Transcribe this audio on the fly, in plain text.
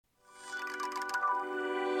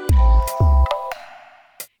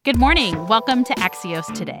Good morning. Welcome to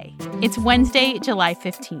Axios Today. It's Wednesday, July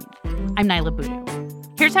 15th. I'm Nyla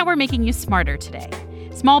Boodoo. Here's how we're making you smarter today.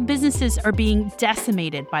 Small businesses are being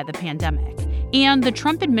decimated by the pandemic, and the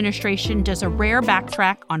Trump administration does a rare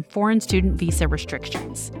backtrack on foreign student visa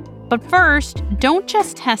restrictions. But first, don't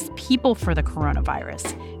just test people for the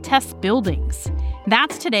coronavirus. Test buildings.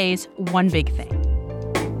 That's today's one big thing.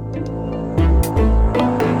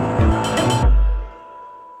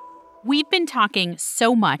 We've been talking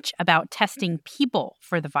so much about testing people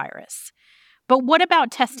for the virus. But what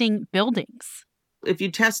about testing buildings? If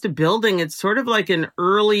you test a building, it's sort of like an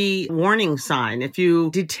early warning sign. If you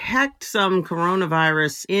detect some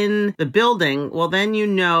coronavirus in the building, well, then you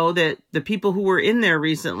know that the people who were in there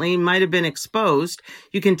recently might have been exposed.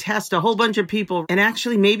 You can test a whole bunch of people and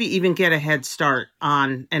actually maybe even get a head start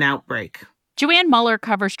on an outbreak. Joanne Muller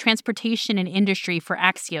covers transportation and industry for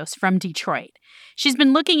Axios from Detroit. She's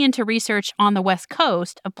been looking into research on the West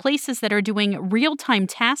Coast of places that are doing real-time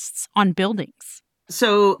tests on buildings.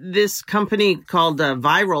 So this company called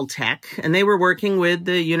Viral Tech, and they were working with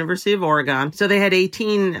the University of Oregon. So they had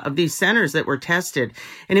 18 of these centers that were tested.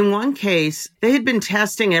 And in one case, they had been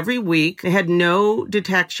testing every week. They had no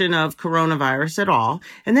detection of coronavirus at all.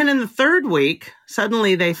 And then in the third week,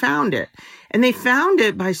 suddenly they found it. And they found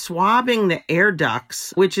it by swabbing the air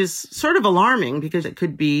ducts, which is sort of alarming because it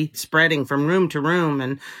could be spreading from room to room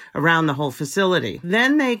and around the whole facility.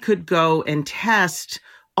 Then they could go and test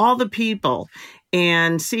all the people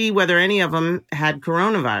and see whether any of them had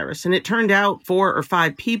coronavirus. And it turned out 4 or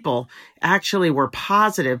 5 people actually were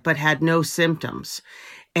positive but had no symptoms.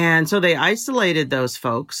 And so they isolated those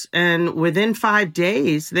folks, and within 5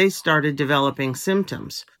 days, they started developing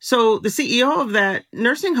symptoms. So the CEO of that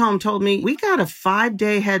nursing home told me, we got a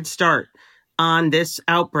 5-day head start on this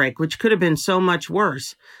outbreak, which could have been so much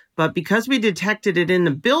worse. But because we detected it in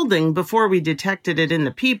the building before we detected it in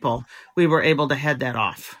the people, we were able to head that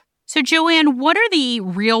off. So, Joanne, what are the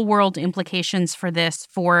real-world implications for this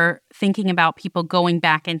for thinking about people going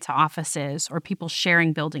back into offices or people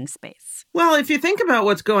sharing building space? Well, if you think about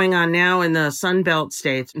what's going on now in the Sun Belt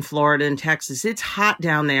states, in Florida and Texas, it's hot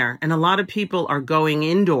down there. And a lot of people are going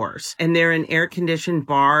indoors and they're in air-conditioned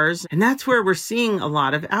bars. And that's where we're seeing a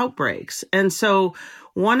lot of outbreaks. And so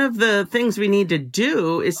one of the things we need to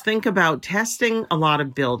do is think about testing a lot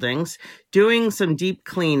of buildings, doing some deep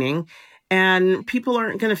cleaning. And people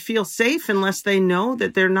aren't going to feel safe unless they know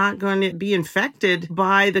that they're not going to be infected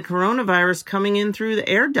by the coronavirus coming in through the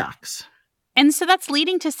air ducts. And so that's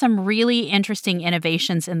leading to some really interesting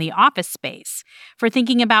innovations in the office space for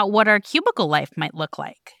thinking about what our cubicle life might look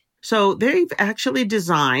like. So they've actually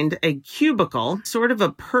designed a cubicle, sort of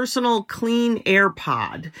a personal clean air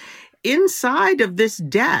pod. Inside of this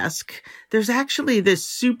desk, there's actually this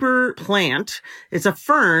super plant. It's a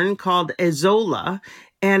fern called Azolla.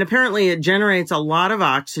 And apparently it generates a lot of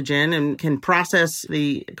oxygen and can process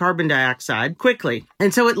the carbon dioxide quickly.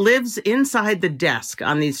 And so it lives inside the desk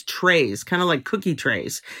on these trays, kind of like cookie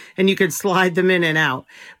trays, and you can slide them in and out.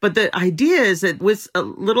 But the idea is that with a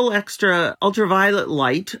little extra ultraviolet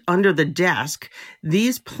light under the desk,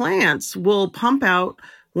 these plants will pump out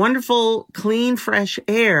wonderful, clean, fresh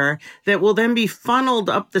air that will then be funneled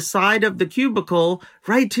up the side of the cubicle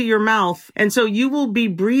right to your mouth. And so you will be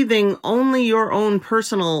breathing only your own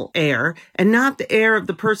personal air and not the air of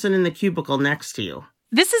the person in the cubicle next to you.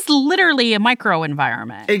 This is literally a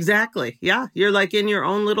microenvironment. Exactly. Yeah. You're like in your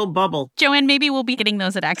own little bubble. Joanne, maybe we'll be getting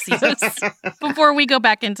those at Axios before we go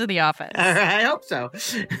back into the office. I hope so.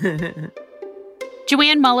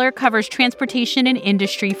 Joanne Muller covers transportation and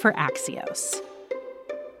industry for Axios.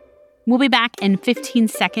 We'll be back in 15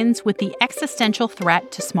 seconds with the existential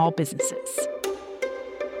threat to small businesses.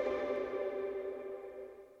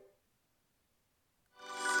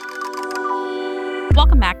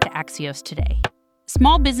 Welcome back to Axios Today.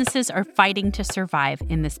 Small businesses are fighting to survive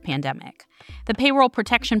in this pandemic. The Payroll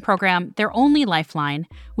Protection Program, their only lifeline,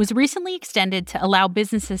 was recently extended to allow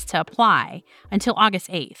businesses to apply until August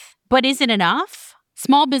 8th. But is it enough?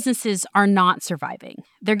 Small businesses are not surviving.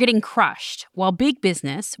 They're getting crushed, while big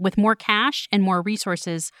business, with more cash and more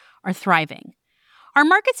resources, are thriving. Our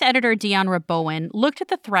markets editor, Deanra Bowen, looked at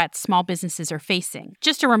the threats small businesses are facing.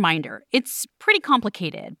 Just a reminder, it's pretty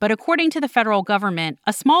complicated, but according to the federal government,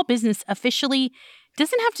 a small business officially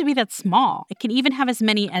doesn't have to be that small. It can even have as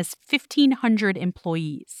many as 1,500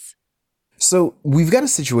 employees. So we've got a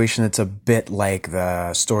situation that's a bit like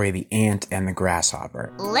the story of the ant and the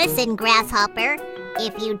grasshopper. Listen, grasshopper,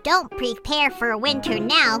 if you don't prepare for winter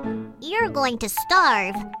now, you're going to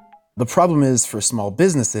starve. The problem is for small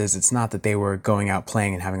businesses, it's not that they were going out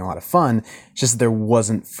playing and having a lot of fun, it's just that there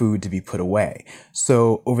wasn't food to be put away.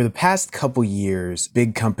 So over the past couple years,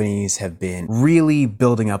 big companies have been really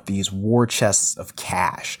building up these war chests of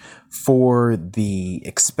cash for the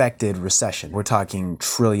expected recession. We're talking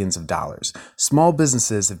trillions of dollars. Small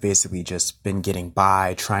businesses have basically just been getting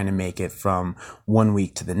by, trying to make it from one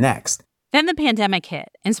week to the next. Then the pandemic hit,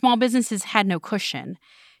 and small businesses had no cushion.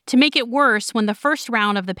 To make it worse, when the first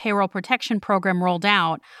round of the Payroll Protection Program rolled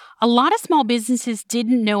out, a lot of small businesses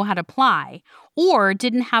didn't know how to apply or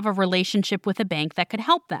didn't have a relationship with a bank that could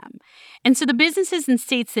help them. And so the businesses in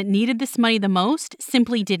states that needed this money the most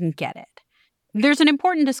simply didn't get it. There's an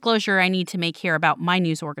important disclosure I need to make here about my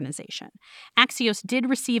news organization. Axios did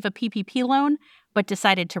receive a PPP loan, but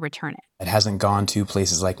decided to return it. It hasn't gone to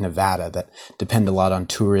places like Nevada that depend a lot on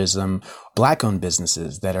tourism, Black-owned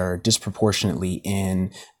businesses that are disproportionately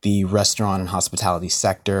in the restaurant and hospitality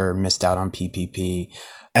sector, missed out on PPP,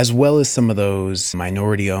 as well as some of those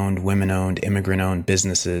minority-owned, women-owned, immigrant-owned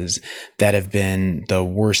businesses that have been the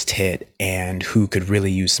worst hit and who could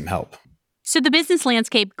really use some help. So the business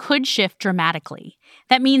landscape could shift dramatically.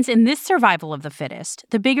 That means in this survival of the fittest,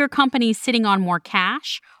 the bigger companies sitting on more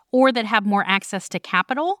cash or that have more access to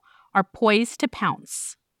capital are poised to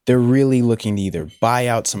pounce. They're really looking to either buy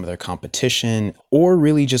out some of their competition or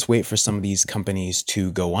really just wait for some of these companies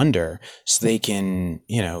to go under so they can,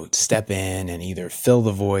 step in and either fill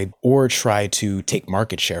the void or try to take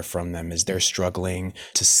market share from them as they're struggling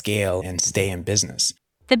to scale and stay in business.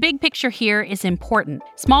 The big picture here is important.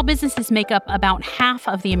 Small businesses make up about half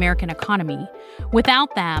of the American economy.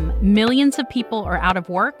 Without them, millions of people are out of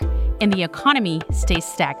work and the economy stays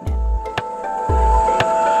stagnant.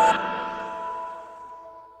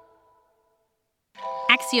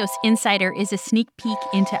 Axios Insider is a sneak peek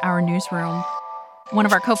into our newsroom. One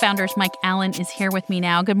of our co-founders, Mike Allen, is here with me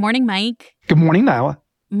now. Good morning, Mike. Good morning, Nyla.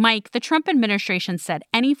 Mike, the Trump administration said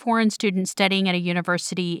any foreign student studying at a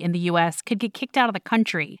university in the U.S. could get kicked out of the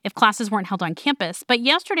country if classes weren't held on campus. But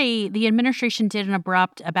yesterday, the administration did an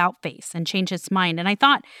abrupt about-face and changed its mind. And I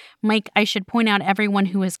thought, Mike, I should point out everyone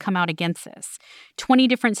who has come out against this. 20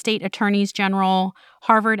 different state attorneys general,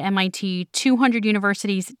 Harvard, MIT, 200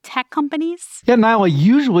 universities, tech companies. Yeah, Nyla,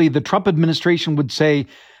 usually the Trump administration would say,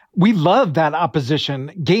 we love that opposition,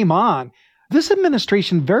 game on. This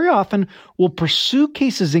administration very often will pursue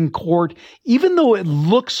cases in court, even though it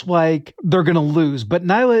looks like they're going to lose. But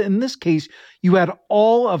Nyla, in this case, you had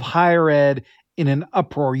all of higher ed in an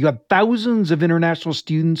uproar. You had thousands of international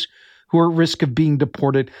students who are at risk of being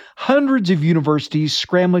deported, hundreds of universities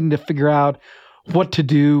scrambling to figure out what to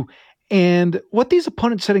do. And what these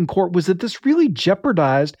opponents said in court was that this really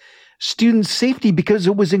jeopardized student safety because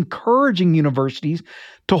it was encouraging universities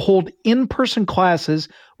to hold in-person classes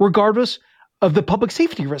regardless of the public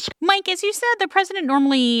safety risk. Mike, as you said, the president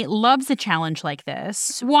normally loves a challenge like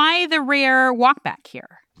this. Why the rare walk back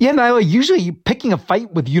here? Yeah, Nyla, usually picking a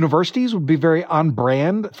fight with universities would be very on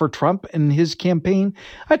brand for Trump and his campaign.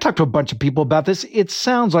 I talked to a bunch of people about this. It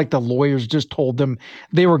sounds like the lawyers just told them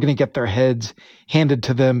they were going to get their heads handed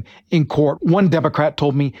to them in court. One Democrat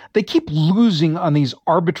told me they keep losing on these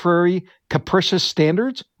arbitrary, capricious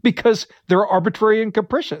standards because they're arbitrary and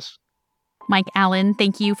capricious. Mike Allen,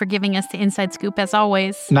 thank you for giving us the inside scoop as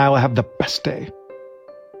always. Nyla, have the best day.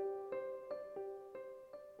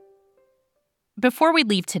 Before we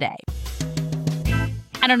leave today,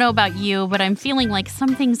 I don't know about you, but I'm feeling like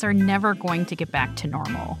some things are never going to get back to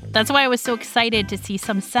normal. That's why I was so excited to see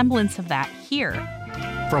some semblance of that here.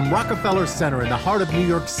 From Rockefeller Center in the heart of New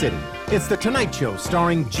York City, it's The Tonight Show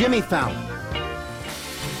starring Jimmy Fallon.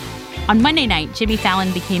 On Monday night, Jimmy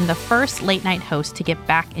Fallon became the first late-night host to get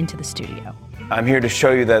back into the studio. I'm here to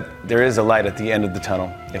show you that there is a light at the end of the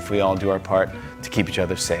tunnel if we all do our part to keep each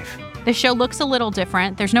other safe. The show looks a little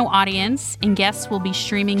different. There's no audience, and guests will be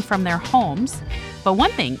streaming from their homes. But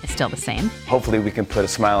one thing is still the same. Hopefully we can put a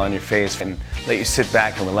smile on your face and let you sit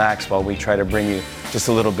back and relax while we try to bring you just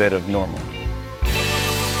a little bit of normal.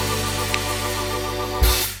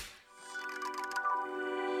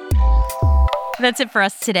 That's it for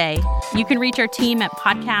us today. You can reach our team at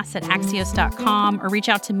podcasts@axios.com or reach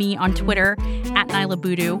out to me on Twitter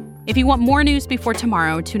 @NylaBoodoo. If you want more news before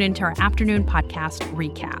tomorrow, tune into our afternoon podcast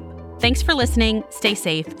recap. Thanks for listening, stay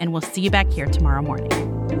safe, and we'll see you back here tomorrow morning.